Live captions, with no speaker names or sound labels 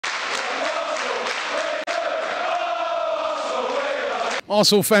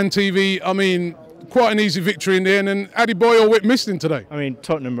Arsenal Fan TV, I mean, quite an easy victory in the end, and Adebayor went missing today. I mean,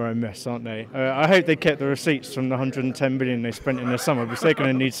 Tottenham are a mess, aren't they? I hope they kept the receipts from the 110 million they spent in the summer, because they're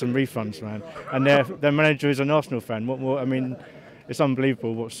going to need some refunds, man. And their manager is an Arsenal fan. What more? I mean, it's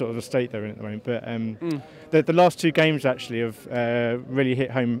unbelievable what sort of a state they're in at the moment. But the last two games actually have really hit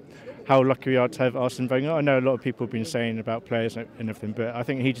home how lucky we are to have Arsene Wenger. I know a lot of people have been saying about players and everything, but I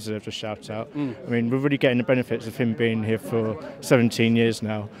think he deserves a shout out. I mean, we're really getting the benefits of him being here for 17 years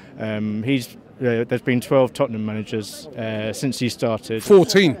now. There's been 12 Tottenham managers since he started.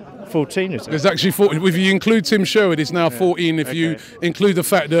 14. 14, is it? There's actually 14. If you include Tim Sherwood, it's now 14. If you include the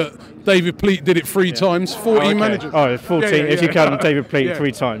fact that David Pleat did it 3 times, 14 managers. Oh, 14. If you count David Pleat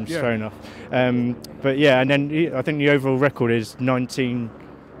 3 times, fair enough. But yeah, and then I think the overall record is 19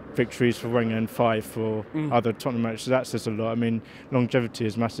 victories for Wenger and 5 for other Tottenham managers. So that says a lot. I mean, longevity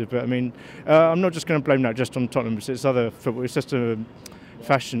is massive. But I mean, I'm not just going to blame that just on Tottenham. It's other football. It's just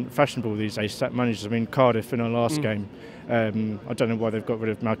fashionable these days, stat managers. I mean, Cardiff in our last game, I don't know why they've got rid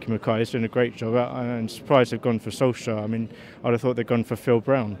of Malcolm Mackay. He's doing a great job. I'm surprised they've gone for Solskjaer. I mean, I'd have thought they'd gone for Phil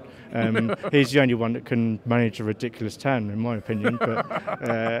Brown. He's the only one that can manage a ridiculous town, in my opinion. But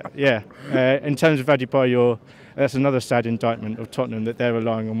in terms of Adebayor, that's another sad indictment of Tottenham, that they're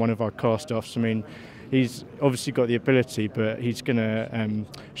relying on one of our cast-offs. I mean, he's obviously got the ability, but he's going to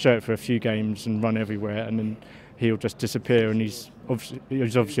show it for a few games and run everywhere, and then he'll just disappear. And he's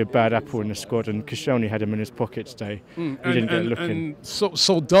obviously a bad apple in the squad, and Koscielny had him in his pocket today. He didn't get looking. And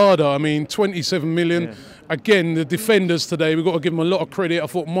Soldado, I mean, 27 million. Yeah. Again, the defenders today, we've got to give them a lot of credit. I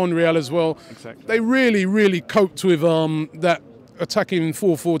thought Monreal as well. Exactly. They really, really coped with that attacking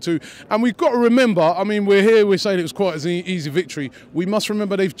 4-4-2, and we've got to remember, I mean, we're saying it was quite an easy victory. We must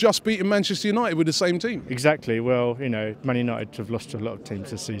remember they've just beaten Manchester United with the same team. Exactly. Well, you know, Man United have lost to a lot of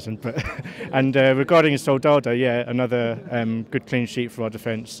teams this season, but and regarding Soldado, yeah, another good clean sheet for our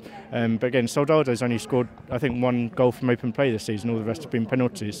defence. But again, Soldado's only scored, I think, 1 goal from open play this season. All the rest have been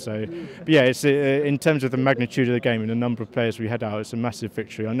penalties. So, but yeah, it's in terms of the magnitude of the game and the number of players we had out, it's a massive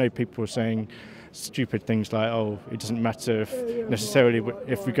victory. I know people are saying stupid things like, oh, it doesn't matter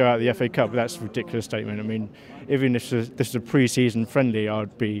if we go out of the FA Cup, but that's a ridiculous statement. I mean, even if this is a pre-season friendly,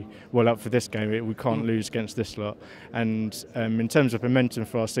 I'd be well up for this game. We can't lose against this lot. And in terms of momentum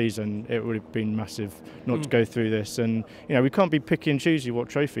for our season, it would have been massive not to go through this. And you know, we can't be picky and choosy what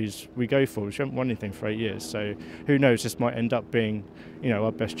trophies we go for. We haven't won anything for 8 years, so who knows? This might end up being, you know,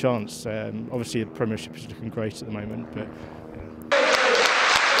 our best chance. Obviously, the Premiership is looking great at the moment, but